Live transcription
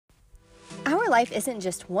life isn't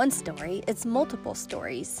just one story, it's multiple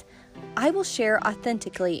stories. I will share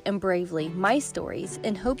authentically and bravely my stories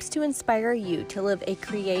in hopes to inspire you to live a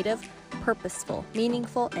creative, purposeful,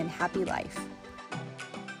 meaningful, and happy life.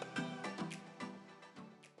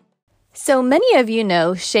 So many of you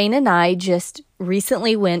know Shane and I just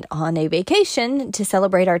recently went on a vacation to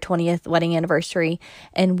celebrate our 20th wedding anniversary,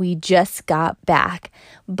 and we just got back.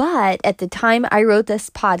 But at the time I wrote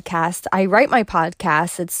this podcast, I write my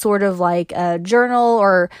podcast. It's sort of like a journal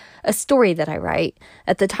or a story that I write.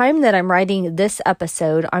 At the time that I'm writing this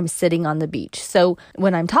episode, I'm sitting on the beach. So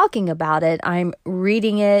when I'm talking about it, I'm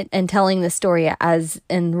reading it and telling the story as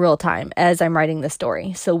in real time as I'm writing the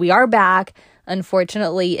story. So we are back,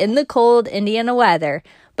 unfortunately, in the cold Indiana weather.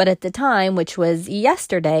 But at the time, which was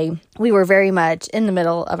yesterday, we were very much in the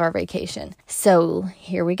middle of our vacation. So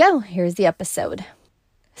here we go. Here's the episode.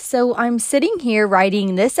 So I'm sitting here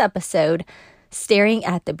writing this episode, staring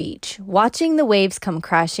at the beach, watching the waves come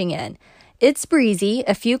crashing in. It's breezy,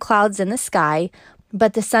 a few clouds in the sky,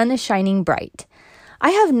 but the sun is shining bright.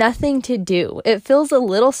 I have nothing to do. It feels a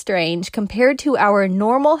little strange compared to our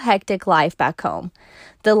normal hectic life back home.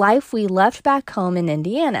 The life we left back home in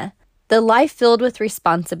Indiana. The life filled with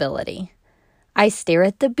responsibility. I stare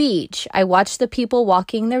at the beach. I watch the people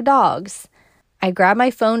walking their dogs. I grab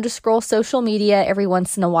my phone to scroll social media every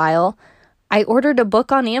once in a while. I ordered a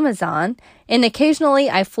book on Amazon, and occasionally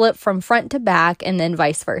I flip from front to back and then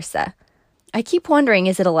vice versa. I keep wondering,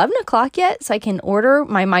 is it 11 o'clock yet so I can order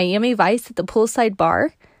my Miami Vice at the poolside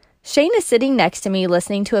bar? Shane is sitting next to me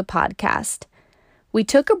listening to a podcast. We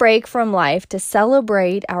took a break from life to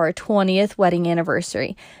celebrate our 20th wedding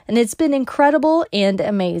anniversary, and it's been incredible and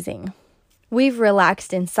amazing. We've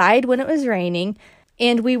relaxed inside when it was raining,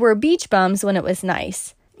 and we were beach bums when it was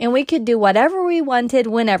nice, and we could do whatever we wanted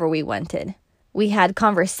whenever we wanted. We had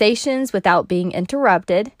conversations without being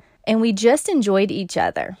interrupted, and we just enjoyed each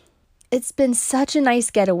other. It's been such a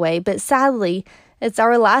nice getaway, but sadly, it's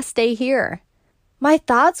our last day here. My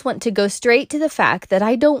thoughts want to go straight to the fact that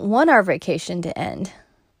I don't want our vacation to end.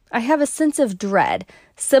 I have a sense of dread,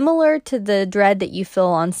 similar to the dread that you feel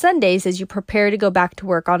on Sundays as you prepare to go back to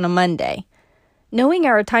work on a Monday. Knowing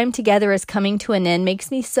our time together is coming to an end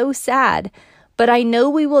makes me so sad, but I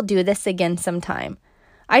know we will do this again sometime.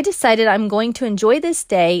 I decided I'm going to enjoy this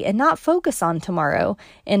day and not focus on tomorrow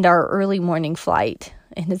and our early morning flight.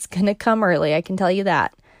 And it's going to come early, I can tell you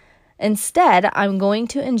that. Instead, I'm going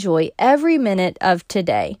to enjoy every minute of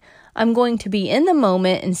today. I'm going to be in the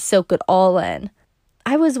moment and soak it all in.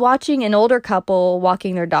 I was watching an older couple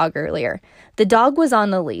walking their dog earlier. The dog was on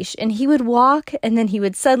the leash, and he would walk, and then he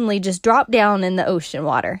would suddenly just drop down in the ocean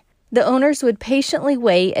water. The owners would patiently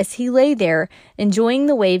wait as he lay there, enjoying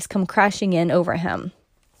the waves come crashing in over him.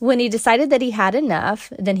 When he decided that he had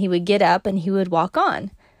enough, then he would get up and he would walk on.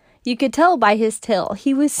 You could tell by his tail,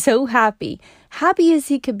 he was so happy as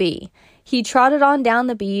he could be. He trotted on down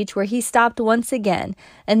the beach where he stopped once again,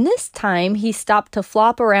 and this time he stopped to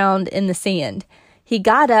flop around in the sand. He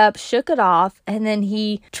got up, shook it off, and then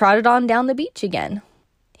he trotted on down the beach again.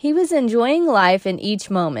 He was enjoying life in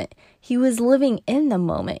each moment. He was living in the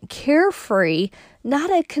moment, carefree,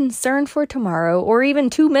 not a concern for tomorrow or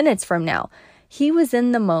even 2 minutes from now. He was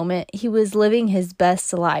in the moment. He was living his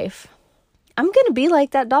best life. I'm going to be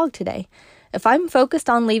like that dog today. If I'm focused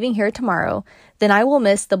on leaving here tomorrow, then I will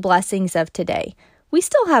miss the blessings of today. We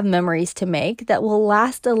still have memories to make that will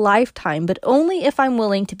last a lifetime, but only if I'm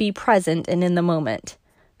willing to be present and in the moment.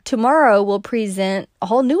 Tomorrow will present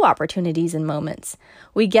all new opportunities and moments.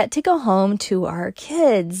 We get to go home to our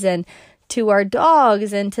kids and to our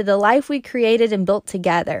dogs and to the life we created and built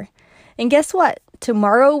together. And guess what?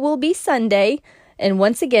 Tomorrow will be Sunday. And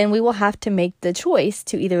once again, we will have to make the choice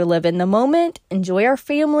to either live in the moment, enjoy our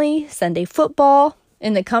family, Sunday football,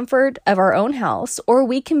 in the comfort of our own house, or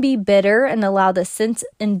we can be bitter and allow the sense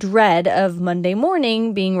and dread of Monday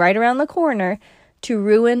morning being right around the corner to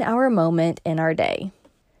ruin our moment and our day.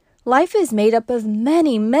 Life is made up of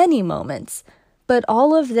many, many moments, but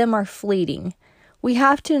all of them are fleeting. We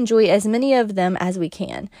have to enjoy as many of them as we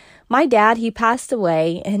can. My dad, he passed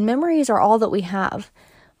away, and memories are all that we have.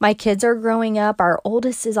 My kids are growing up. Our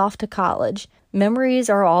oldest is off to college. Memories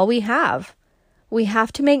are all we have. We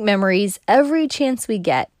have to make memories every chance we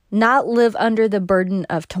get, not live under the burden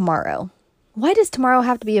of tomorrow. Why does tomorrow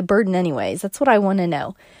have to be a burden anyways? That's what I want to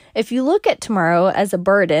know. If you look at tomorrow as a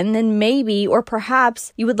burden, then maybe or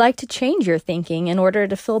perhaps you would like to change your thinking in order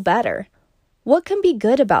to feel better. What can be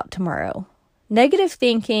good about tomorrow? Negative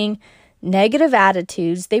thinking, negative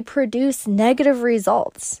attitudes, they produce negative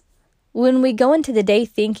results. When we go into the day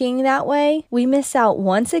thinking that way, we miss out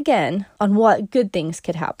once again on what good things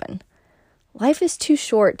could happen. Life is too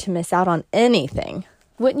short to miss out on anything.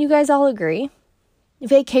 Wouldn't you guys all agree?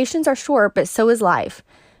 Vacations are short, but so is life.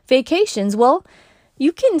 Vacations, well,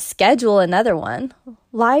 you can schedule another one.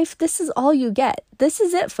 Life, this is all you get. This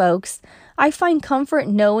is it, folks. I find comfort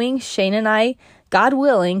knowing Shane and I, God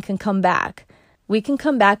willing, can come back. We can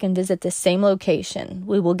come back and visit the same location.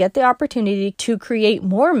 We will get the opportunity to create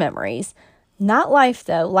more memories. Not life,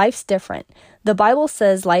 though. Life's different. The Bible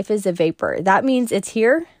says life is a vapor. That means it's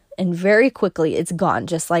here and very quickly it's gone,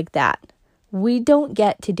 just like that. We don't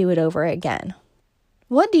get to do it over again.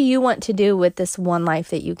 What do you want to do with this one life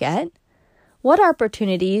that you get? What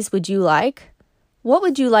opportunities would you like? What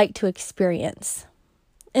would you like to experience?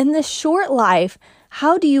 In this short life,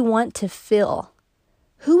 how do you want to feel?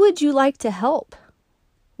 Who would you like to help?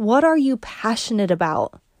 What are you passionate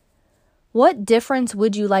about? What difference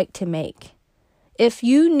would you like to make? If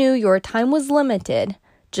you knew your time was limited,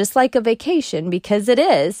 just like a vacation, because it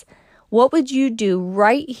is, what would you do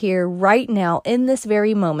right here, right now, in this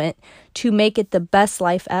very moment to make it the best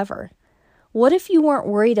life ever? What if you weren't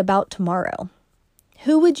worried about tomorrow?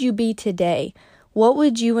 Who would you be today? What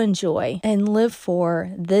would you enjoy and live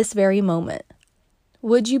for this very moment?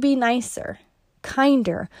 Would you be nicer,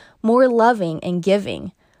 kinder, more loving and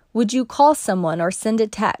giving? Would you call someone or send a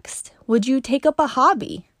text? Would you take up a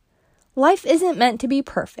hobby? Life isn't meant to be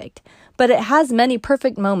perfect, but it has many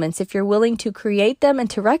perfect moments if you're willing to create them and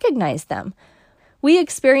to recognize them. We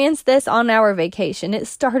experienced this on our vacation. It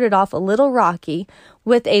started off a little rocky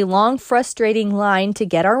with a long, frustrating line to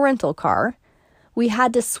get our rental car. We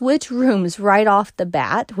had to switch rooms right off the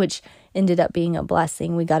bat, which ended up being a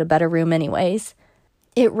blessing. We got a better room anyways.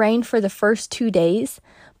 It rained for the first 2 days,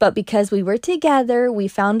 but because we were together, we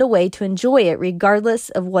found a way to enjoy it regardless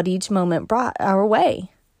of what each moment brought our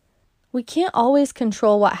way. We can't always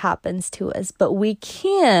control what happens to us, but we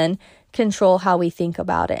can control how we think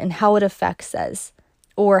about it and how it affects us,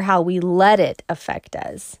 or how we let it affect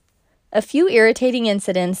us. A few irritating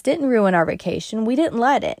incidents didn't ruin our vacation. We didn't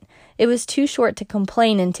let it. It was too short to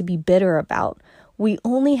complain and to be bitter about. We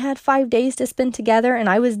only had 5 days to spend together, and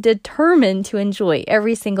I was determined to enjoy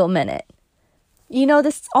every single minute. You know,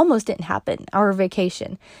 this almost didn't happen, our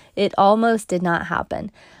vacation. It almost did not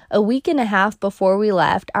happen. A week and a half before we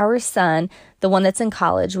left, our son, the one that's in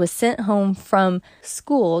college, was sent home from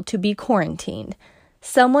school to be quarantined.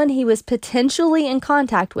 Someone he was potentially in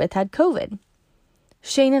contact with had COVID.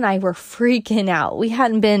 Shane and I were freaking out. We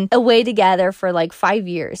hadn't been away together for like 5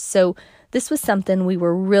 years, so this was something we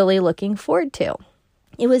were really looking forward to.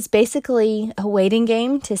 It was basically a waiting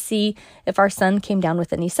game to see if our son came down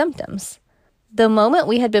with any symptoms. The moment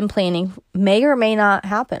we had been planning may or may not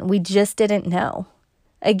happen. We just didn't know.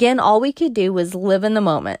 Again, all we could do was live in the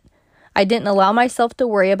moment. I didn't allow myself to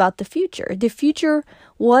worry about the future. The future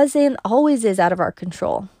was and always is out of our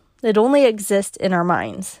control. It only exists in our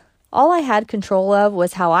minds. All I had control of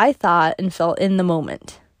was how I thought and felt in the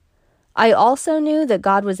moment. I also knew that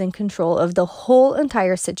God was in control of the whole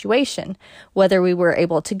entire situation, whether we were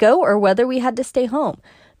able to go or whether we had to stay home.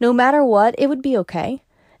 No matter what, it would be okay.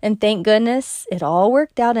 And thank goodness it all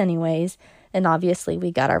worked out anyways, and obviously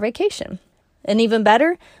we got our vacation. And even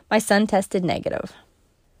better, my son tested negative.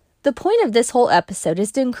 The point of this whole episode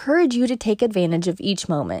is to encourage you to take advantage of each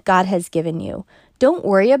moment God has given you. Don't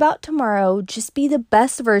worry about tomorrow, just be the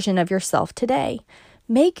best version of yourself today.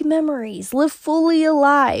 Make memories, live fully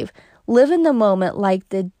alive, live in the moment like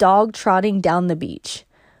the dog trotting down the beach.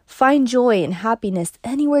 Find joy and happiness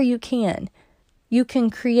anywhere you can. You can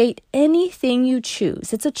create anything you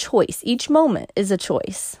choose. It's a choice. Each moment is a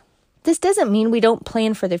choice. This doesn't mean we don't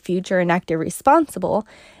plan for the future and act irresponsible.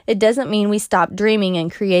 It doesn't mean we stop dreaming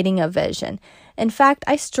and creating a vision. In fact,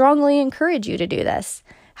 I strongly encourage you to do this.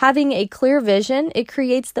 Having a clear vision, it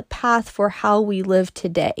creates the path for how we live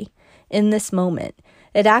today, in this moment.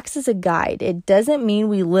 It acts as a guide. It doesn't mean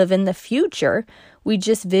we live in the future. We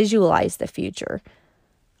just visualize the future.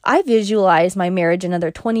 I visualize my marriage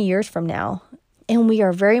another 20 years from now, and we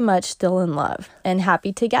are very much still in love and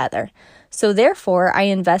happy together. So therefore, I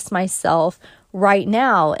invest myself right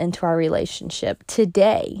now into our relationship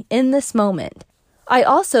today, in this moment. I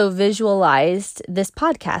also visualized this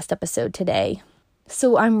podcast episode today.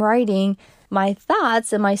 So I'm writing my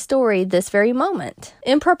thoughts and my story this very moment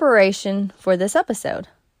in preparation for this episode.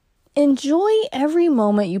 Enjoy every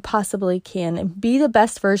moment you possibly can and be the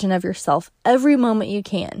best version of yourself every moment you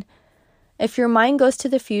can. If your mind goes to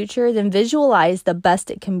the future, then visualize the best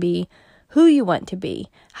it can be, who you want to be,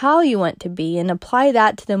 how you want to be, and apply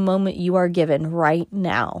that to the moment you are given right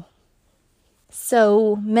now.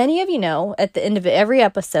 So many of you know, at the end of every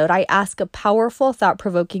episode, I ask a powerful,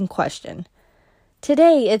 thought-provoking question.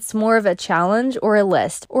 Today, it's more of a challenge or a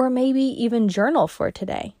list, or maybe even journal for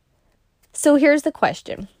today. So here's the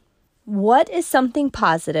question. What is something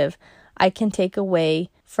positive I can take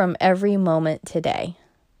away from every moment today?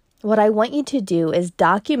 What I want you to do is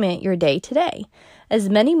document your day today. As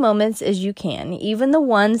many moments as you can, even the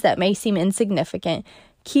ones that may seem insignificant.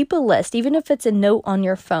 Keep a list, even if it's a note on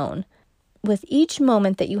your phone. With each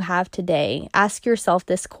moment that you have today, ask yourself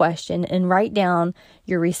this question and write down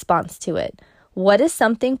your response to it. What is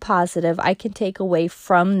something positive I can take away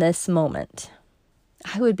from this moment?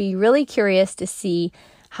 I would be really curious to see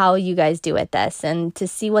how you guys do at this and to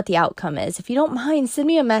see what the outcome is. If you don't mind, send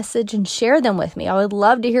me a message and share them with me. I would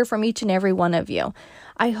love to hear from each and every one of you.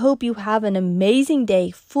 I hope you have an amazing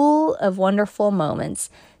day full of wonderful moments.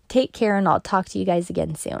 Take care, and I'll talk to you guys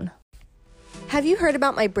again soon. Have you heard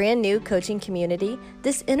about my brand new coaching community?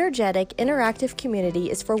 This energetic, interactive community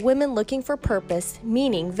is for women looking for purpose,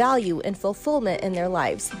 meaning, value, and fulfillment in their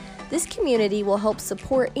lives. This community will help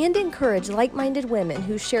support and encourage like-minded women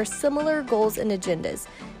who share similar goals and agendas.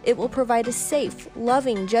 It will provide a safe,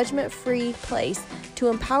 loving, judgment-free place to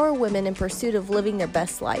empower women in pursuit of living their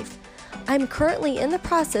best life. I'm currently in the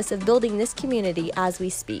process of building this community as we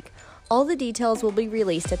speak. All the details will be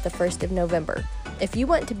released at the 1st of November. If you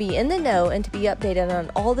want to be in the know and to be updated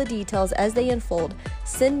on all the details as they unfold,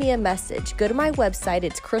 send me a message. Go to my website,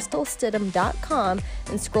 it's crystalstidham.com,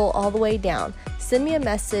 and scroll all the way down. Send me a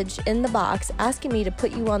message in the box asking me to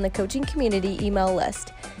put you on the coaching community email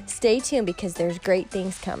list. Stay tuned because there's great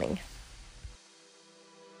things coming.